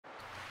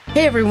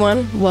Hey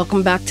everyone,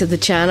 welcome back to the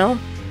channel.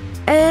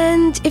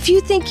 And if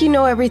you think you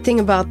know everything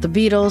about the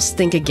Beatles,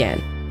 think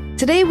again.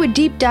 Today we're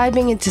deep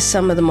diving into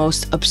some of the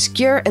most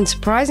obscure and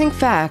surprising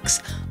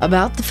facts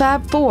about the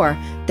Fab Four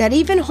that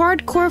even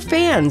hardcore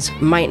fans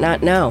might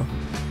not know.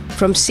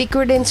 From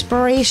secret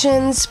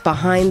inspirations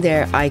behind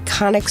their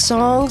iconic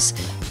songs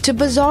to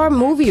bizarre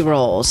movie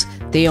roles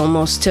they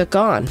almost took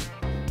on,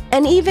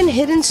 and even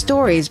hidden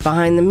stories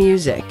behind the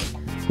music.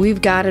 We've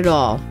got it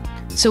all.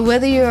 So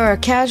whether you're a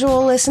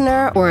casual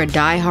listener or a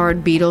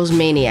die-hard Beatles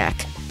maniac,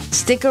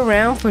 stick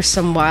around for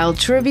some wild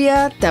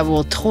trivia that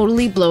will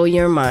totally blow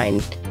your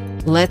mind.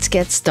 Let's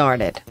get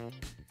started.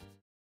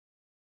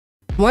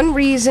 One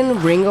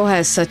reason Ringo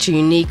has such a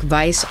unique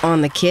vice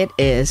on the kit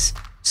is,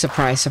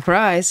 surprise,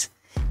 surprise,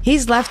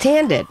 he's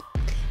left-handed.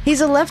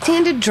 He's a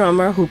left-handed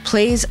drummer who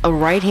plays a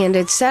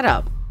right-handed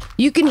setup.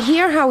 You can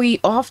hear how he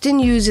often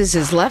uses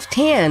his left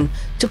hand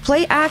to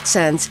play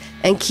accents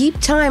and keep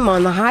time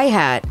on the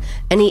hi-hat,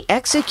 and he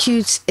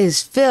executes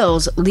his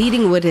fills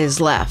leading with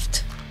his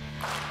left.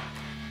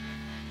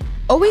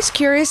 Always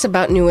curious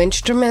about new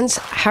instruments,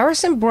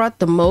 Harrison brought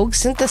the Moog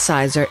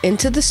synthesizer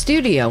into the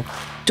studio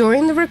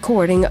during the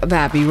recording of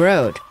Abbey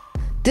Road.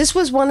 This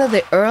was one of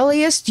the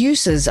earliest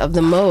uses of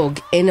the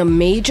Moog in a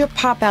major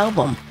pop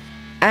album,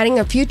 adding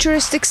a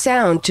futuristic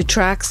sound to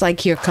tracks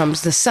like Here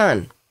Comes the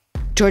Sun.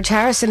 George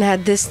Harrison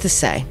had this to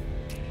say: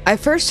 "I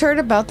first heard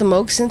about the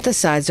Moog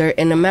synthesizer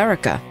in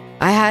America.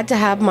 I had to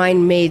have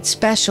mine made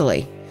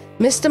specially.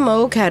 Mr.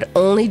 Moog had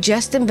only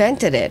just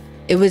invented it.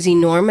 It was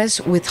enormous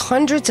with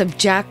hundreds of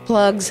jack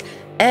plugs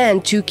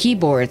and 2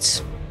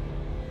 keyboards."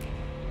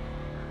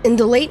 In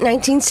the late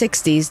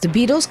 1960s, the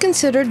Beatles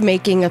considered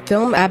making a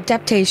film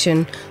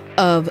adaptation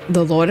of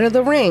The Lord of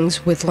the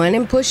Rings, with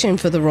Lennon pushing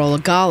for the role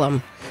of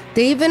Gollum.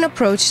 They even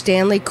approached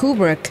Stanley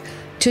Kubrick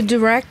to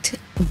direct,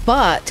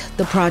 but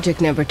the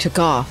project never took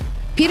off.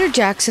 Peter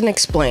Jackson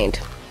explained,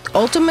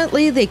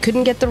 "Ultimately, they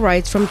couldn't get the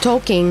rights from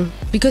Tolkien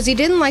because he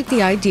didn't like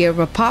the idea of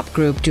a pop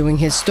group doing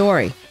his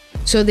story,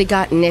 so they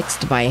got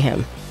nixed by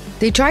him.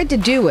 They tried to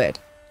do it,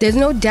 there's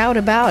no doubt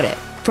about it.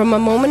 From a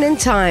moment in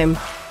time,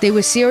 they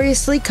were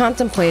seriously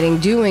contemplating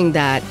doing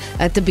that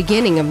at the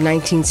beginning of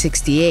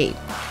 1968.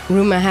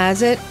 Rumor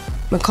has it,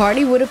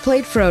 McCartney would have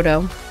played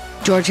Frodo,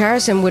 George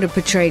Harrison would have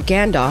portrayed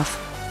Gandalf,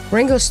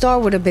 Ringo Starr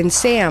would have been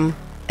Sam,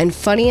 and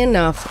funny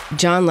enough,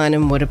 John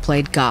Lennon would have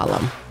played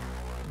Gollum."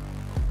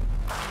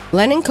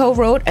 Lennon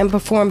co-wrote and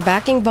performed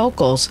backing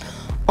vocals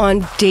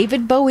on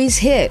David Bowie's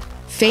hit,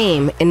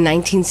 Fame, in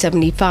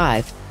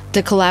 1975.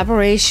 The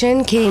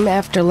collaboration came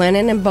after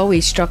Lennon and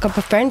Bowie struck up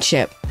a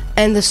friendship,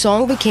 and the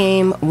song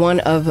became one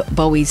of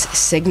Bowie's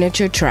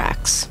signature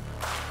tracks.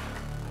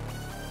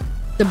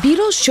 The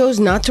Beatles chose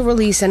not to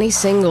release any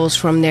singles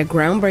from their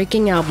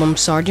groundbreaking album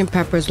Sgt.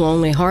 Pepper's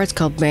Lonely Hearts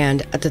Club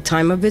Band at the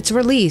time of its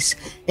release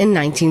in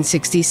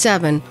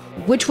 1967,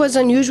 which was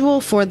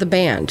unusual for the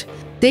band.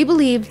 They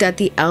believed that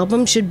the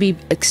album should be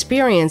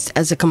experienced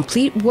as a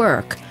complete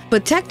work,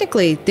 but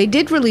technically they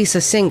did release a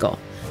single,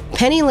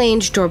 Penny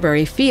Lane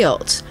Strawberry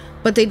Fields,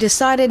 but they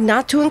decided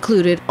not to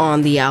include it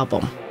on the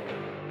album.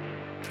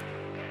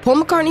 Paul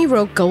McCartney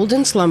wrote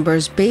Golden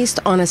Slumbers based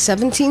on a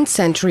 17th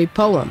century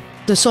poem.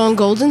 The song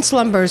Golden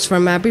Slumbers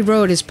from Abbey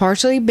Road is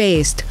partially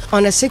based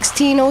on a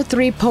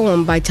 1603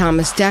 poem by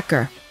Thomas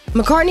Dekker.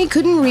 McCartney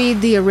couldn't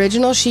read the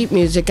original sheet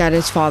music at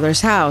his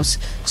father's house,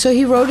 so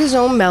he wrote his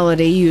own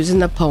melody using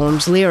the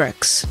poem's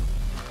lyrics.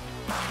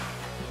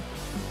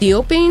 The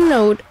opening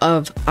note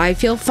of I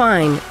Feel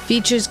Fine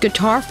features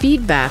guitar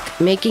feedback,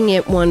 making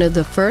it one of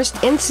the first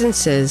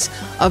instances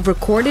of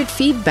recorded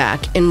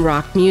feedback in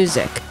rock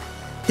music.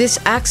 This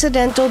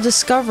accidental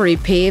discovery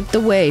paved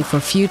the way for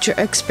future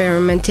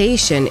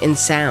experimentation in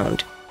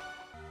sound.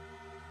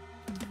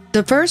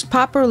 The first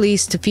pop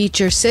release to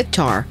feature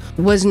sitar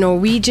was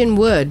Norwegian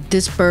Wood,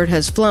 This Bird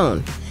Has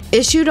Flown,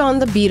 issued on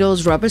the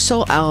Beatles' Rubber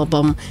Soul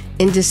album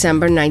in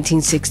December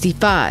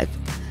 1965.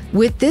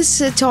 With this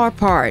sitar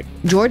part,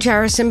 George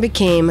Harrison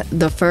became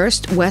the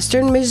first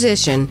Western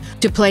musician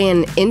to play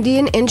an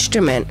Indian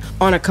instrument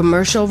on a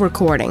commercial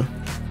recording.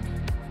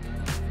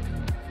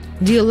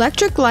 The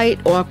Electric Light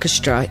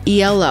Orchestra,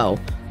 ELO,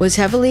 was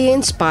heavily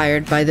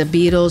inspired by the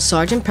Beatles'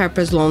 Sgt.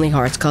 Pepper's Lonely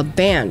Hearts Club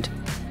Band.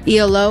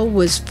 ELO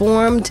was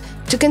formed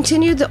to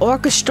continue the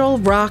orchestral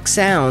rock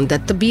sound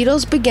that the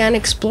Beatles began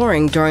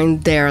exploring during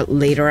their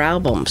later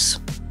albums.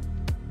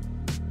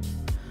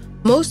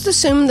 Most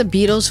assume the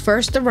Beatles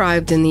first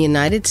arrived in the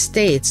United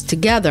States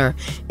together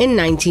in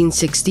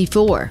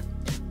 1964,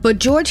 but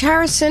George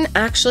Harrison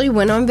actually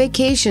went on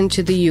vacation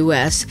to the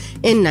US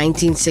in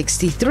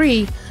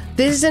 1963,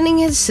 visiting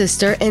his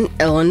sister in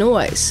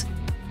Illinois.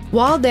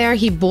 While there,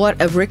 he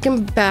bought a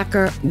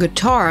Rickenbacker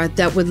guitar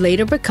that would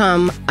later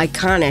become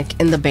iconic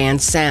in the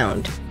band's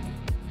sound.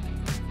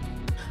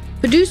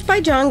 Produced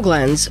by John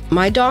Glenn's,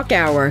 My Dark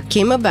Hour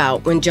came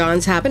about when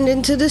Johns happened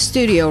into the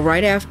studio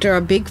right after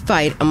a big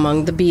fight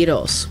among the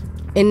Beatles.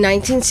 In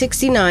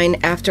 1969,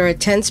 after a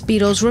tense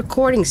Beatles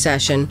recording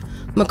session,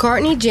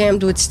 McCartney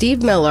jammed with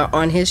Steve Miller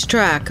on his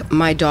track,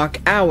 My Dark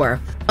Hour,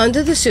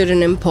 under the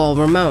pseudonym Paul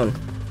Ramone.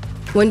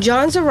 When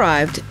Johns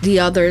arrived, the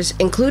others,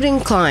 including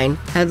Klein,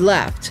 had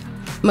left.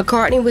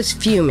 McCartney was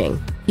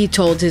fuming, he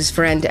told his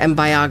friend and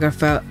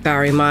biographer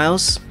Barry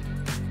Miles.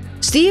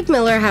 Steve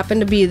Miller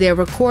happened to be there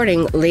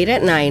recording late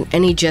at night,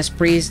 and he just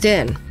breezed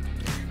in.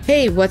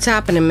 "Hey, what's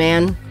happening,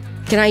 man?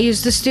 Can I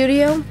use the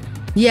studio?"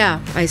 "Yeah,"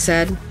 I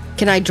said.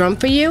 "Can I drum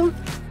for you?"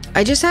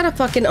 "I just had a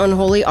fucking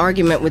unholy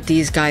argument with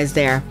these guys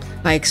there,"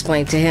 I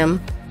explained to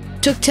him.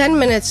 "Took 10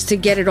 minutes to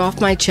get it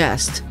off my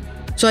chest."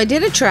 So I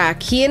did a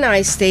track. He and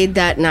I stayed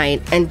that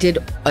night and did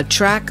a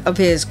track of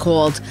his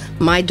called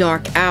My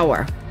Dark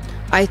Hour.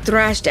 I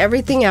thrashed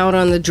everything out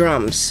on the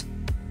drums.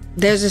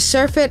 There's a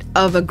surfeit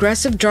of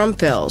aggressive drum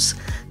fills.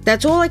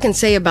 That's all I can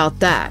say about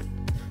that.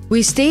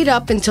 We stayed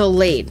up until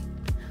late.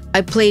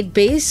 I played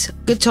bass,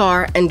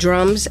 guitar, and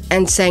drums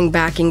and sang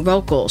backing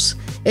vocals.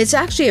 It's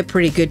actually a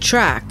pretty good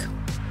track.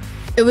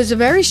 It was a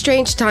very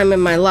strange time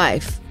in my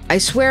life. I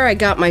swear I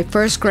got my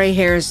first gray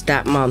hairs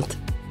that month.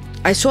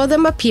 I saw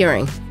them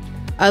appearing.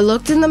 I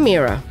looked in the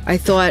mirror. I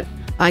thought,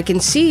 I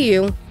can see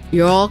you.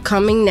 You're all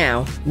coming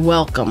now.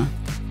 Welcome.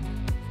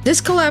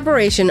 This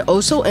collaboration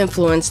also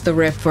influenced the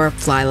riff for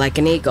Fly Like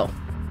an Eagle.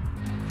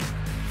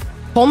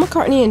 Paul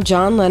McCartney and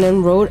John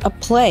Lennon wrote a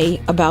play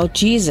about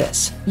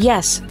Jesus.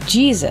 Yes,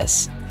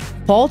 Jesus.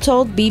 Paul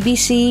told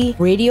BBC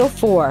Radio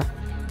 4,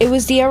 "It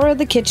was the era of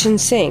the kitchen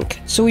sink,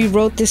 so we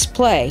wrote this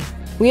play.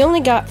 We only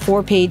got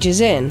 4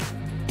 pages in.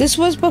 This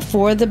was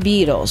before the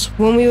Beatles,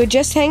 when we were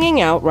just hanging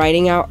out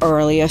writing our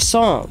earlier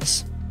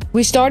songs.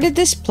 We started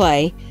this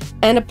play,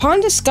 and upon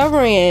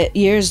discovering it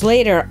years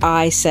later,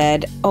 I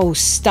said, 'Oh,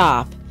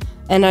 stop.'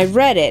 And I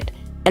read it,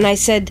 and I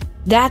said,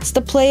 'That's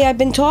the play I've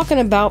been talking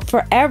about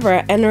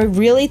forever,' and I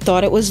really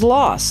thought it was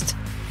lost.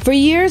 For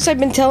years I've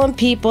been telling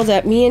people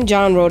that me and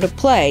John wrote a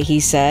play," he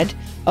said,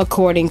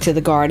 according to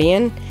The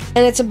Guardian,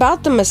 "and it's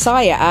about the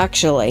Messiah,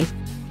 actually."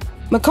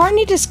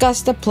 McCartney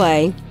discussed the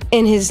play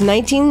in his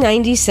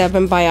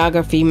 1997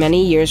 biography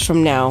Many Years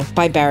From Now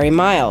by Barry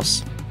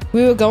Miles.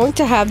 "We were going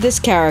to have this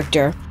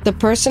character, the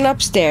person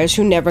upstairs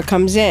who never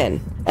comes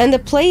in, and the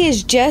play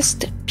is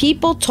just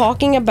people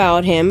talking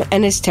about him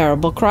and his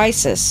terrible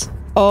crisis.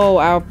 Oh,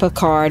 our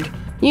Picard,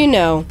 you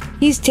know,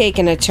 he's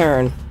taken a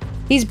turn.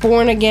 He's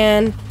born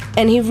again,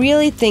 and he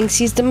really thinks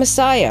he's the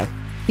Messiah.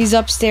 He's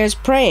upstairs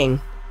praying.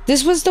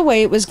 This was the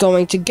way it was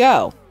going to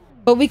go.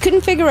 But we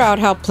couldn't figure out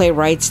how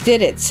playwrights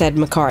did it," said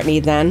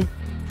McCartney then.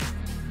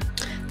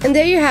 And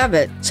there you have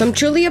it, some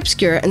truly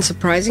obscure and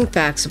surprising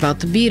facts about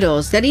the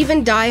Beatles that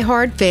even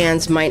die-hard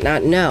fans might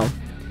not know.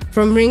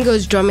 From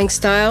Ringo's drumming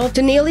style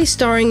to Nearly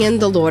starring in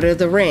The Lord of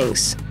the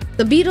Rings.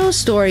 The Beatles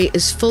story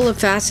is full of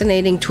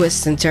fascinating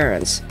twists and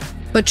turns.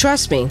 But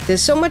trust me,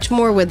 there's so much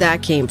more where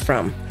that came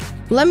from.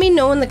 Let me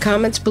know in the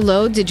comments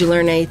below, did you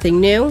learn anything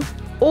new?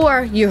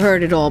 Or you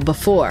heard it all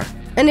before?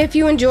 And if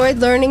you enjoyed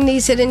learning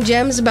these hidden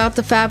gems about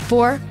the Fab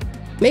Four,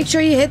 make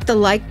sure you hit the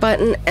like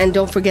button and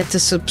don't forget to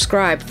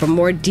subscribe for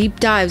more deep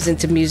dives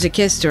into music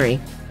history.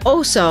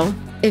 Also,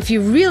 if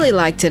you really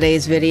liked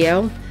today's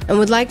video and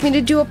would like me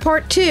to do a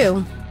part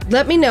 2,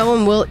 let me know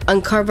and we'll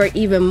uncover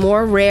even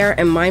more rare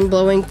and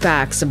mind-blowing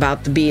facts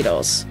about the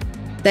Beatles.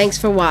 Thanks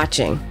for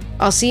watching.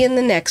 I'll see you in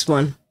the next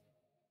one.